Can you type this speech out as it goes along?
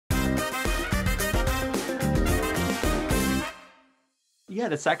Yeah,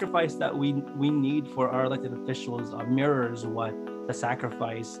 the sacrifice that we need for our elected officials mirrors what the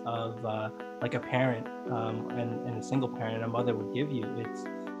sacrifice of like a parent and a single parent, a mother would give you. It's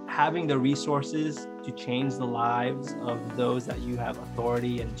having the resources to change the lives of those that you have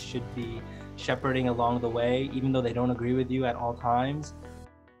authority and should be shepherding along the way, even though they don't agree with you at all times.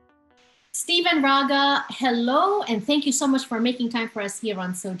 Stephen Raga, hello, and thank you so much for making time for us here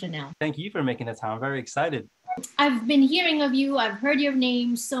on So Jannelle. Thank you for making the time. I'm very excited. I've been hearing of you. I've heard your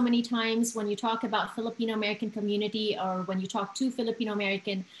name so many times when you talk about Filipino-American community or when you talk to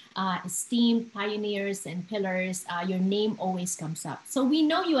Filipino-American esteemed pioneers and pillars, your name always comes up. So we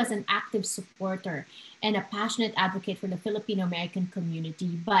know you as an active supporter and a passionate advocate for the Filipino-American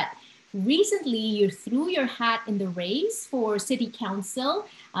community. But recently, you threw your hat in the race for City Council,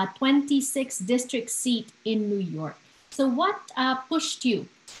 26th district seat in New York. So what pushed you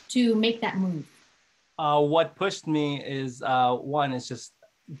to make that move? What pushed me is one is just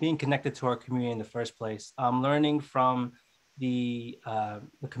being connected to our community in the first place. Learning from the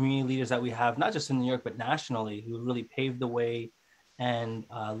community leaders that we have, not just in New York but nationally, who really paved the way and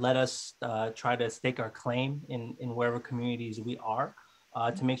let us try to stake our claim in wherever communities we are,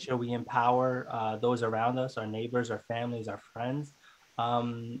 to make sure we empower those around us, our neighbors, our families, our friends,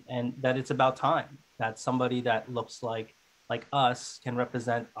 and that it's about time that somebody that looks like us can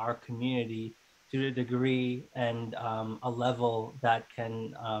represent our community to a degree and a level that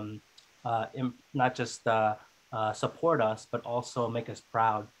can not just support us, but also make us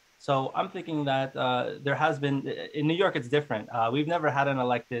proud. So I'm thinking that there has been, in New York, it's different. We've never had an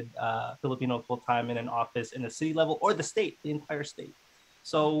elected Filipino full-time in an office in the city level or the state, the entire state.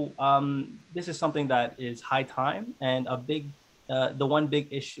 So this is something that is high time, and the one big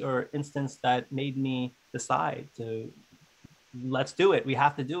issue or instance that made me decide to let's do it. We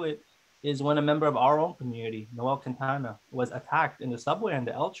have to do it is when a member of our own community, Noel Quintana, was attacked in the subway and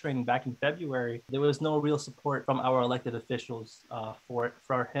the L train back in February. There was no real support from our elected officials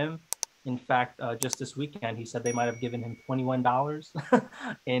for him. In fact, just this weekend, he said they might have given him $21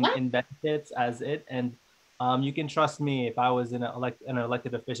 in benefits as it. And you can trust me, if I was an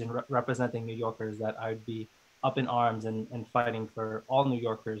elected official representing New Yorkers, that I'd be up in arms and fighting for all New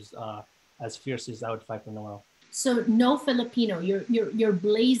Yorkers as fiercely as I would fight for Noel. So no Filipino, you're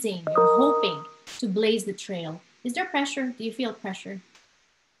blazing, you're hoping to blaze the trail. Is there pressure? Do you feel pressure?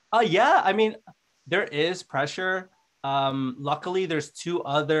 Yeah, I mean, there is pressure. Luckily, there's two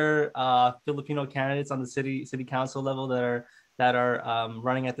other Filipino candidates on the city council level that are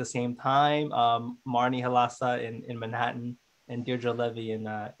running at the same time. Marnie Halasa in Manhattan and Deirdre Levy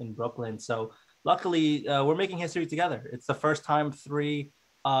in Brooklyn. So luckily, we're making history together. It's the first time three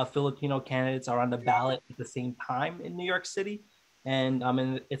Filipino candidates are on the ballot at the same time in New York City. And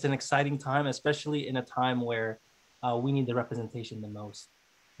it's an exciting time, especially in a time where we need the representation the most.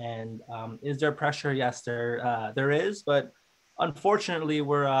 And is there pressure? Yes, there is, but unfortunately,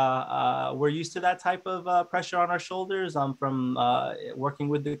 we're used to that type of pressure on our shoulders from working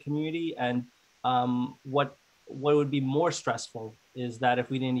with the community. And what would be more stressful is that if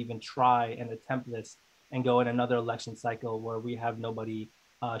we didn't even try and attempt this and go in another election cycle where we have nobody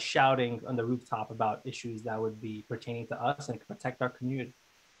shouting on the rooftop about issues that would be pertaining to us and protect our community.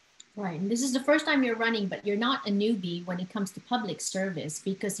 Right. And this is the first time you're running, but you're not a newbie when it comes to public service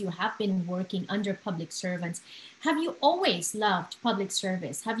because you have been working under public servants. Have you always loved public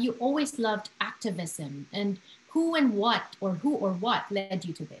service? Have you always loved activism? And who and what or who or what led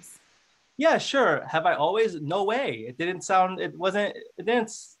you to this? Yeah, sure. Have I always? No way. It didn't sound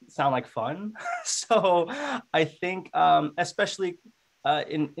like fun. So I think, especially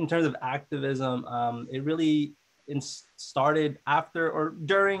in terms of activism, it really started after or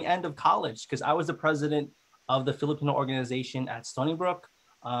during end of college, because I was the president of the Filipino organization at Stony Brook,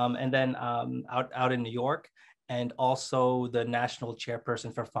 and then out in New York, and also the national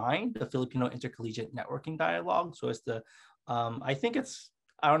chairperson for FIND, the Filipino Intercollegiate Networking Dialogue. So it's I think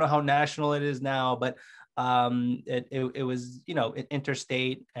I don't know how national it is now, but it was,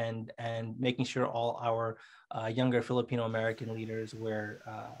 interstate and making sure all our younger Filipino-American leaders were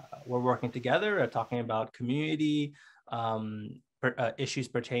working together, talking about community issues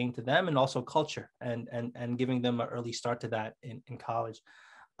pertaining to them, and also culture, and giving them an early start to that in college.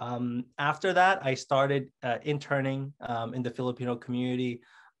 After that, I started interning in the Filipino community.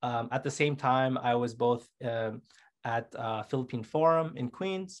 At the same time, I was both at Philippine Forum in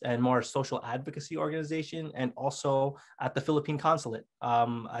Queens and more social advocacy organization, and also at the Philippine Consulate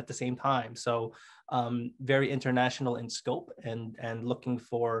at the same time. So very international in scope, and looking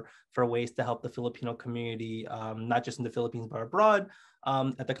for ways to help the Filipino community, not just in the Philippines, but abroad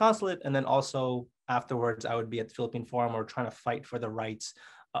at the consulate. And then also afterwards, I would be at the Philippine Forum or trying to fight for the rights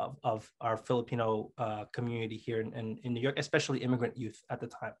of our Filipino community here in New York, especially immigrant youth at the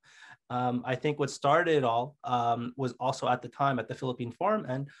time. I think what started it all was also at the time at the Philippine Forum,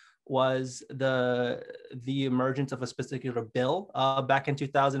 and was the emergence of a particular bill back in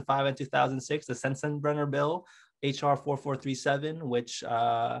 2005 and 2006, the Sensenbrenner bill, HR 4437, which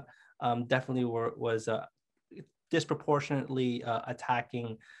definitely was disproportionately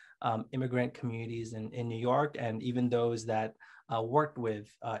attacking immigrant communities in New York, and even those that worked with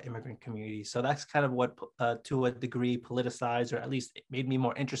immigrant communities. So that's kind of what, to a degree, politicized, or at least made me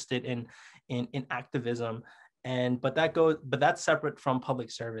more interested in activism. But that's separate from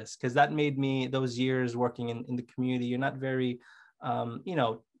public service, because that made me, those years working in the community, you're not very,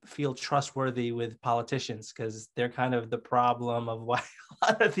 feel trustworthy with politicians, because they're kind of the problem of why a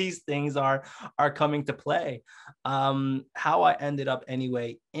lot of these things are coming to play. How I ended up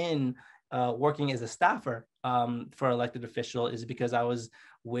anyway in working as a staffer for elected official is because I was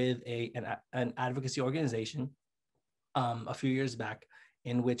with an advocacy organization a few years back,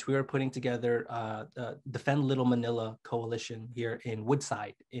 in which we were putting together the Defend Little Manila coalition here in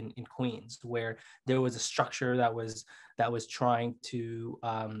Woodside in Queens, where there was a structure that was trying to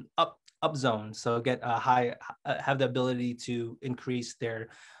up zone, so get a have the ability to increase their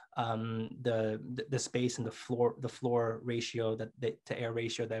the space and the floor ratio to air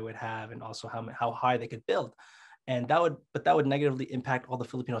ratio they would have, and also how high they could build. And that would negatively impact all the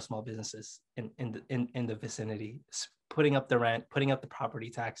Filipino small businesses in the vicinity, putting up the rent, putting up the property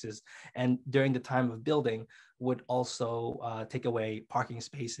taxes, and during the time of building would also take away parking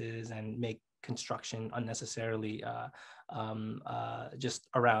spaces and make construction unnecessarily just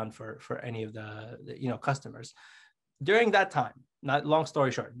around for any of the customers. During that time, not long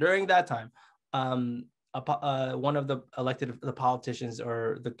story short, during that time, one of the politicians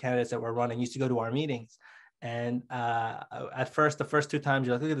or the candidates that were running used to go to our meetings. And at first, the first two times,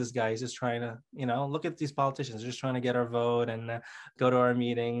 you're like, look at this guy. He's just trying to, look at these politicians. They're just trying to get our vote and go to our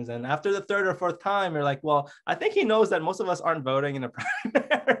meetings. And after the third or fourth time, you're like, well, I think he knows that most of us aren't voting in a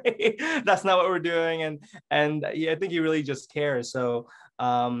primary. That's not what we're doing. And yeah, I think he really just cares. So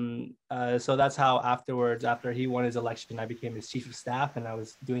so that's how afterwards, after he won his election, I became his chief of staff, and I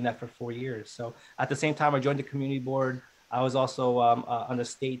was doing that for 4 years. So at the same time, I joined the community board. I was also on the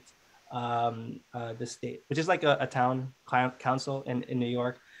state which is like a town council in New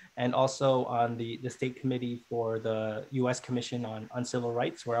York, and also on the state committee for the U.S. Commission on Civil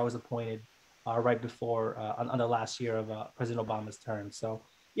Rights, where I was appointed right before on the last year of President Obama's term. So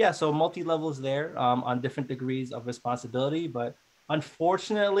yeah, so multi-levels there on different degrees of responsibility, but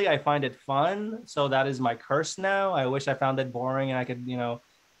unfortunately, I find it fun. So that is my curse now. I wish I found it boring and I could,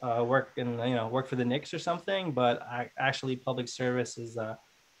 work for the Knicks or something. But actually, public service is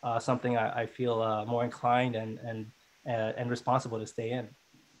something I feel more inclined and responsible to stay in.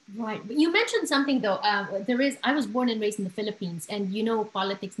 Right. But you mentioned something though. I was born and raised in the Philippines, and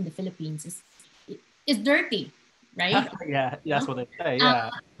politics in the Philippines is dirty, right? Yeah, that's what they say. Yeah.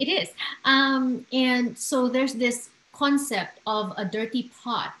 It is. And so there's this concept of a dirty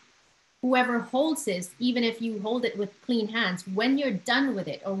pot. Whoever holds this, even if you hold it with clean hands, when you're done with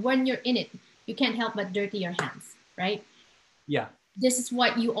it or when you're in it, you can't help but dirty your hands, right? Yeah. This is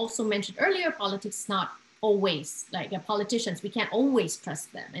what you also mentioned earlier. Politics is not always like politicians. We can't always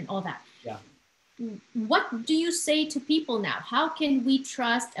trust them and all that. Yeah. What do you say to people now? How can we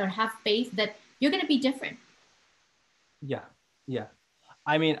trust or have faith that you're going to be different? Yeah. Yeah.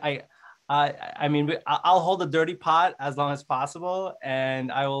 I mean, I'll hold the dirty pot as long as possible,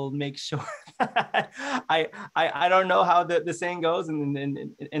 and I will make sure that I don't know how the saying goes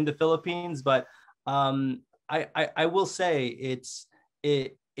in the Philippines, but I will say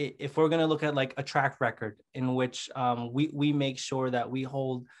if we're going to look at like a track record in which we make sure that we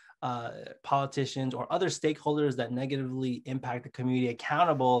hold politicians or other stakeholders that negatively impact the community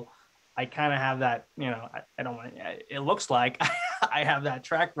accountable, I kind of have that, I don't want to, it looks like I have that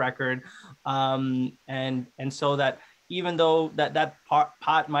track record. And so that even though that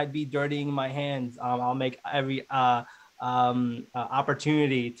pot might be dirtying my hands, I'll make every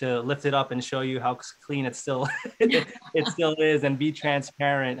opportunity to lift it up and show you how clean it still it still is, and be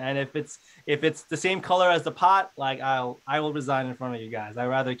transparent. And if it's the same color as the pot, like I will resign in front of you guys. I'd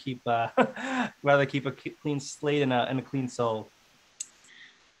rather keep a clean slate and a clean soul.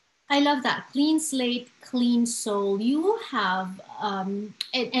 I love that. Clean slate, clean soul. You have, and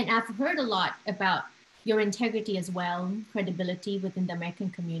I've heard a lot about your integrity as well, credibility within the American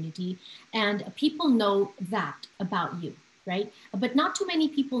community. And people know that about you, right? But not too many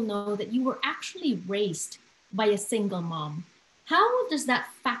people know that you were actually raised by a single mom. How does that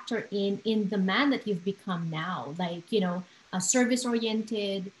factor in the man that you've become now? Like, a service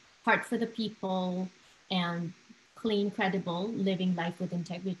oriented, heart for the people, and clean, credible, living life with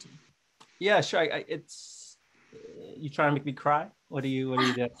integrity. Yeah, sure. It's you trying to make me cry? What do you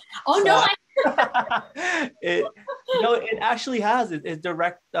do? Oh no, So it no, it actually has it's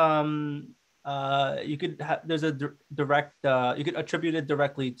direct. You could there's a direct. You could attribute it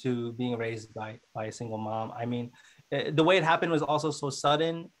directly to being raised by a single mom. I mean, the way it happened was also so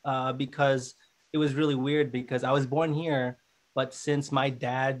sudden because it was really weird because I was born here, but since my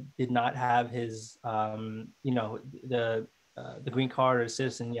dad did not have his the green card or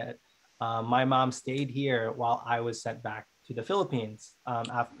citizen yet, my mom stayed here while I was sent back to the Philippines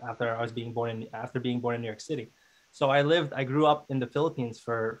after I was being born in New York City. So I grew up in the Philippines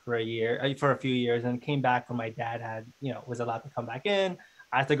for a few years, and came back when my dad was allowed to come back in.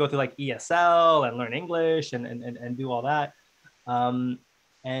 I had to go through like ESL and learn English and do all that. Um,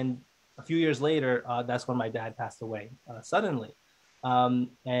 and a few years later, that's when my dad passed away suddenly. And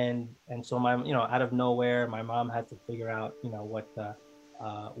so out of nowhere, my mom had to figure out,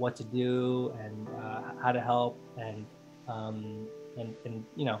 what to do and how to help and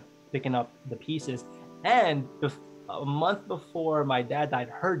picking up the pieces. And a month before my dad died,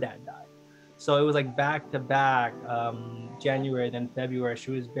 her dad died. So it was like back to back, January, then February.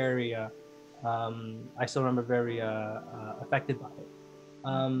 She was very, I still remember, very affected by it.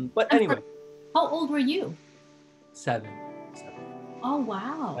 But anyway, how old were you? seven. Oh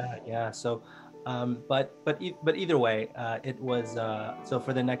wow. Yeah. So, but either way, it was so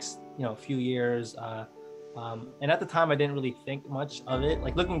for the next few years. And at the time, I didn't really think much of it.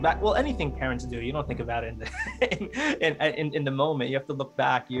 Like looking back, well, anything parents do, you don't think about it in the moment. You have to look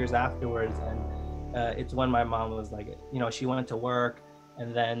back years afterwards, and it's when my mom was like, she went to work,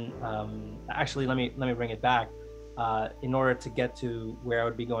 and then actually, let me bring it back. In order to get to where I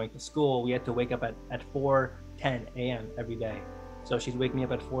would be going to school, we had to wake up at 4:10 a.m. every day. So she'd wake me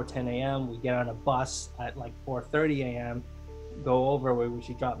up at 4:10 a.m. We get on a bus at like 4:30 a.m., go over where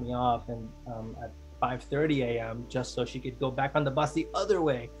she dropped me off, and at 5:30 a.m. just so she could go back on the bus the other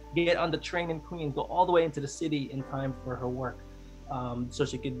way, get on the train in Queens, go all the way into the city in time for her work. So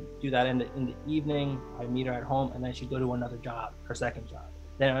she could do that in the evening. I'd meet her at home, and then she'd go to another job, her second job.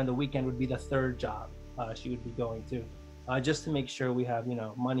 Then on the weekend would be the third job she would be going to, just to make sure we have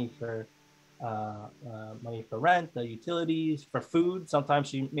money for rent, the utilities, for food. Sometimes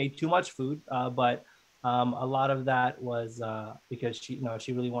she made too much food, but a lot of that was because she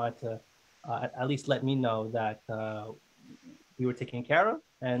really wanted to at least let me know that we were taken care of,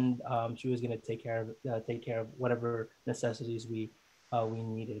 and she was going to take care of whatever necessities we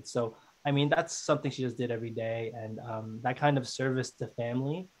needed. So I mean, that's something she just did every day, and that kind of service to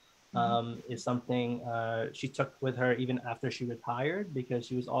family is something she took with her even after she retired, because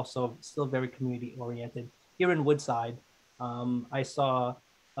she was also still very community oriented. Here in Woodside, I saw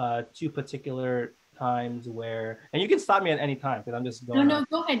two particular times where, and you can stop me at any time because I'm just going. No,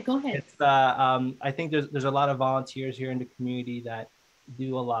 go ahead. It's I think there's a lot of volunteers here in the community that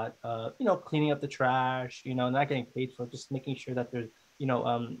do a lot, cleaning up the trash, not getting paid for it, just making sure that there's,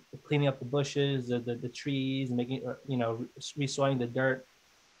 cleaning up the bushes, the trees, making, resowing the dirt.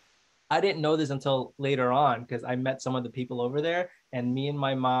 I didn't know this until later on because I met some of the people over there, and me and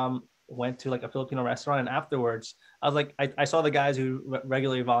my mom went to like a Filipino restaurant, and afterwards I was like, I saw the guys who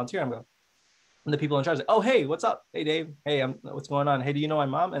regularly volunteer. I'm going, and the people in charge, like, oh, hey, what's up? Hey, Dave. Hey, what's going on? Hey, do you know my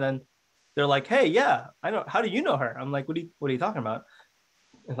mom? And then they're like, hey, yeah, I know. How do you know her? I'm like, what are you talking about?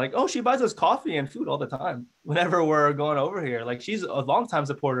 And like, oh, she buys us coffee and food all the time whenever we're going over here. Like, she's a longtime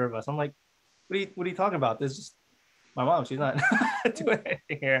supporter of us. I'm like, what are you talking about? This is just my mom. She's not doing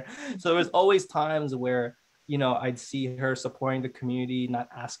anything here. So there was always times where, I'd see her supporting the community, not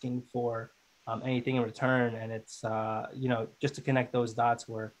asking for anything in return. And it's, just to connect those dots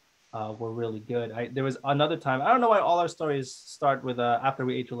were really good. There was another time, I don't know why all our stories start with after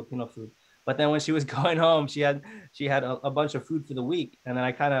we ate Filipino food, but then when she was going home, she had a bunch of food for the week. And then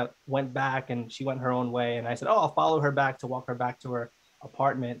I kind of went back, and she went her own way. And I said, oh, I'll follow her back to walk her back to her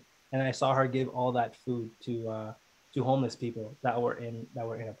apartment. And I saw her give all that food to homeless people that were in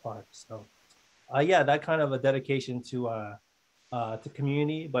a park. So yeah, that kind of a dedication to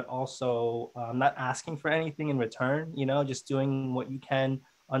community, but also not asking for anything in return, just doing what you can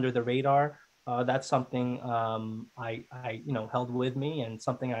under the radar. that's something I held with me, and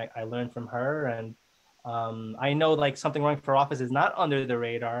something I learned from her. And I know like something running for office is not under the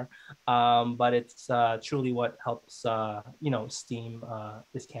radar, but it's truly what helps steam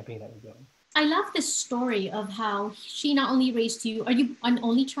this campaign that we're doing. I love this story of how she not only raised you. Are you an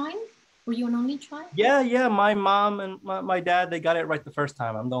only child? Were you an only child? Yeah. My mom and my dad, they got it right the first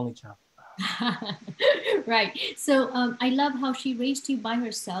time. I'm the only child. Right. So I love how she raised you by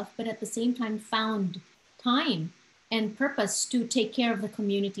herself, but at the same time found time and purpose to take care of the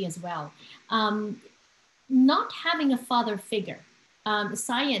community as well. Not having a father figure,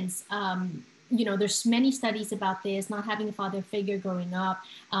 science, there's many studies about this, not having a father figure growing up,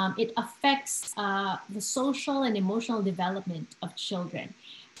 it affects the social and emotional development of children.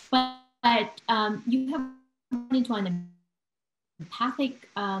 But you have into an empathic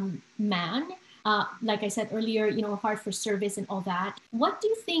man. Like I said earlier, heart for service and all that. What do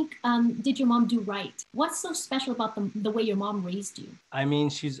you think did your mom do right? What's so special about the way your mom raised you? I mean,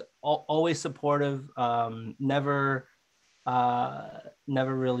 she's always supportive, never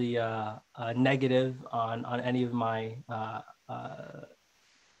really negative on any of my,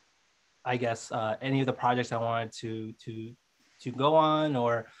 I guess, any of the projects I wanted to go on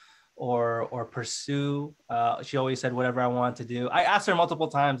or pursue. She always said whatever I wanted to do. I asked her multiple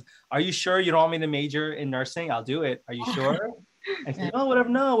times, "Are you sure you don't want me to major in nursing? I'll do it. Are you sure?" And she's like, "Oh, whatever.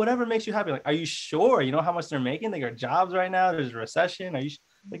 No, whatever makes you happy." Like, "Are you sure? You know how much they're making? They got jobs right now. There's a recession. Are you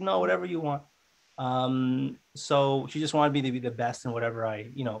like, no, whatever you want." So she just wanted me to be the best in whatever I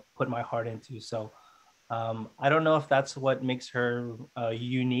put my heart into. So I don't know if that's what makes her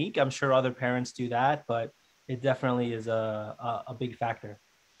unique. I'm sure other parents do that, but it definitely is a big factor.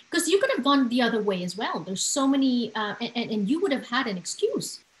 Because you could have gone the other way as well. There's so many, and you would have had an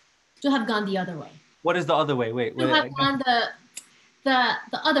excuse to have gone the other way. What is the other way? Wait, to have gone the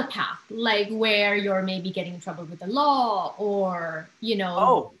other path, like where you're maybe getting in trouble with the law, or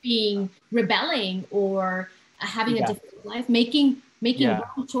being rebelling, or having a difficult life, making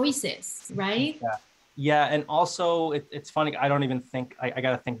wrong choices, right? Yeah, and also it's funny. I don't even think I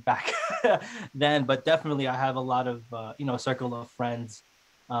got to think back then, but definitely I have a lot of circle of friends.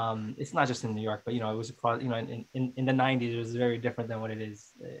 It's not just in New York, but it was across. In the '90s, it was very different than what it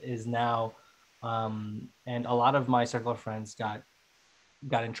is now. And a lot of my circle of friends got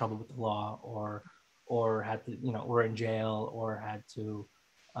in trouble with the law, or had to were in jail, or had to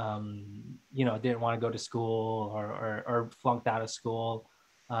didn't want to go to school, or flunked out of school.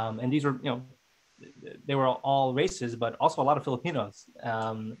 And these were they were all races, but also a lot of Filipinos.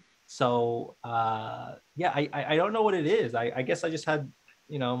 So yeah, I don't know what it is. I guess I just had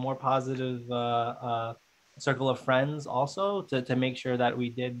more positive circle of friends also to make sure that we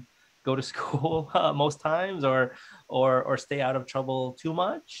did go to school most times, or stay out of trouble too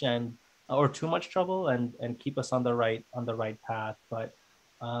much, or too much trouble, and keep us on the right path. But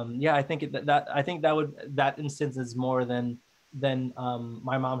yeah, I think that instance is more than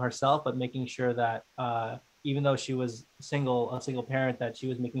my mom herself, but making sure that even though she was a single parent, that she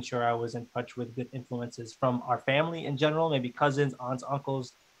was making sure I was in touch with good influences from our family in general, maybe cousins, aunts,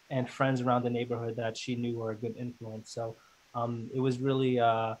 uncles, and friends around the neighborhood that she knew were a good influence. So it was really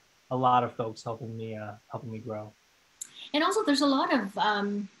a lot of folks helping me grow. And also, there's a lot of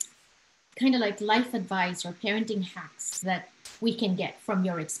kind of like life advice or parenting hacks that we can get from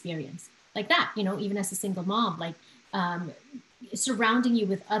your experience, like that. Even as a single mom, like surrounding you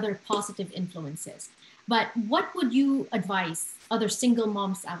with other positive influences. But what would you advise other single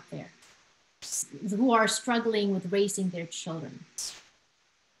moms out there who are struggling with raising their children?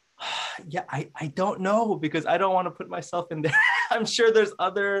 Yeah, I don't know, because I don't want to put myself in there. I'm sure there's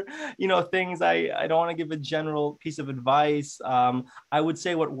other, things. I don't want to give a general piece of advice. I would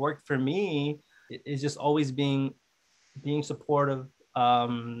say what worked for me is just always being supportive,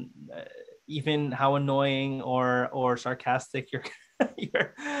 even how annoying or sarcastic your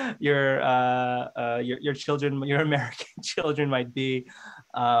your children, your American children might be,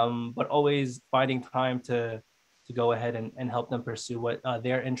 but always finding time to go ahead and help them pursue what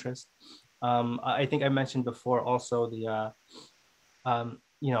their interest. I think I mentioned before also my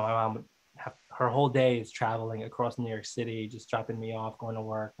mom would have her whole day is traveling across New York City, just dropping me off, going to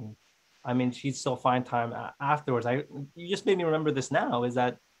work. And I mean, she'd still find time afterwards. You just made me remember this now, is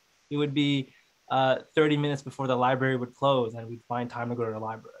that it would be 30 minutes before the library would close, and we'd find time to go to the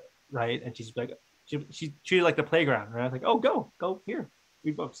library, right? And she's like, she treated it like the playground, right? I was like, "Oh, go here,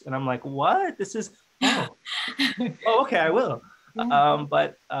 read books." And I'm like, "What? This is oh, okay, I will."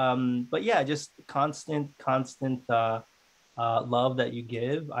 But yeah, just constant love that you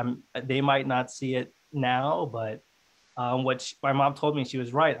give. They might not see it now, but my mom told me, she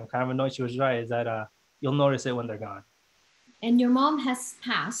was right. I'm kind of annoyed she was right, is that you'll notice it when they're gone. And your mom has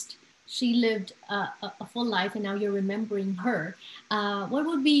passed. She lived a full life, and now you're remembering her. What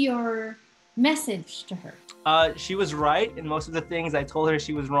would be your message to her? She was right in most of the things I told her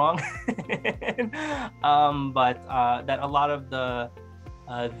she was wrong. But that a lot of the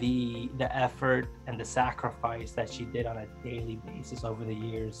effort and the sacrifice that she did on a daily basis over the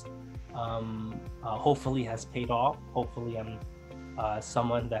years, hopefully has paid off. Hopefully I'm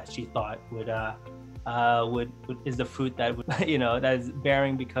someone that she thought would is the fruit that would, that is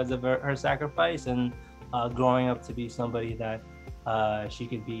bearing because of her sacrifice, and growing up to be somebody that she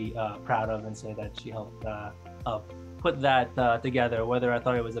could be proud of and say that she helped put that together, whether I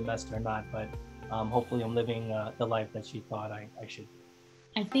thought it was a mess or not. But hopefully I'm living the life that she thought I should.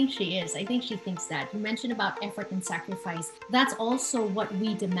 I think she is. I think she thinks that. You mentioned about effort and sacrifice. That's also what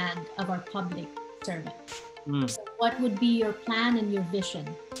we demand of our public servant. So what would be your plan and your vision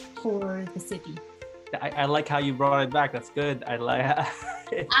for the city? I like how you brought it back. That's good. I like. I'm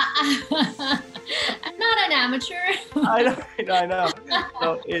not an amateur. I know.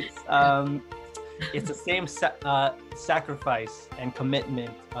 So it's the same sacrifice and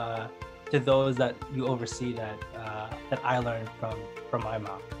commitment to those that you oversee that I learned from my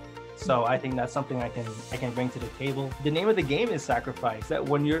mom. So I think that's something I can bring to the table. The name of the game is sacrifice. That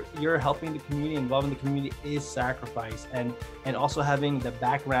when you're helping the community, involving the community, is sacrifice, and also having the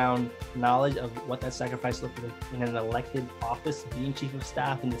background knowledge of what that sacrifice looks like in an elected office, being chief of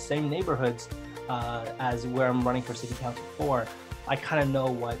staff in the same neighborhoods as where I'm running for city council for. I kind of know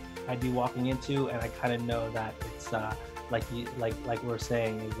what I'd be walking into, and I kind of know that it's like we're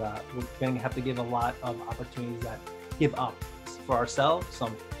saying, is we're going to have to give a lot of opportunities that give up for ourselves.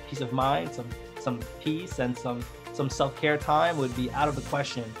 Some peace of mind, some peace, and some self-care time would be out of the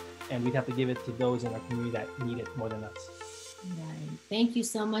question, and we'd have to give it to those in our community that need it more than us. Right. Thank you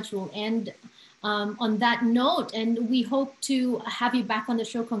so much. We'll end on that note, and we hope to have you back on the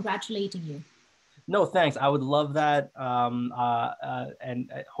show, congratulating you. No, thanks. I would love that.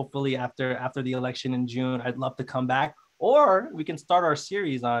 And hopefully after the election in June, I'd love to come back, or we can start our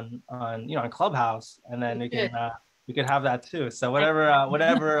series on Clubhouse, and then we could have that too. So whatever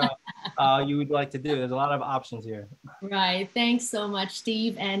you would like to do, there's a lot of options here. Right. Thanks so much,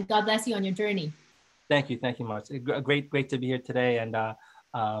 Steve, and God bless you on your journey. Thank you, Mark. Great to be here today, and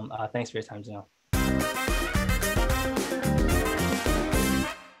thanks for your time, Jannelle.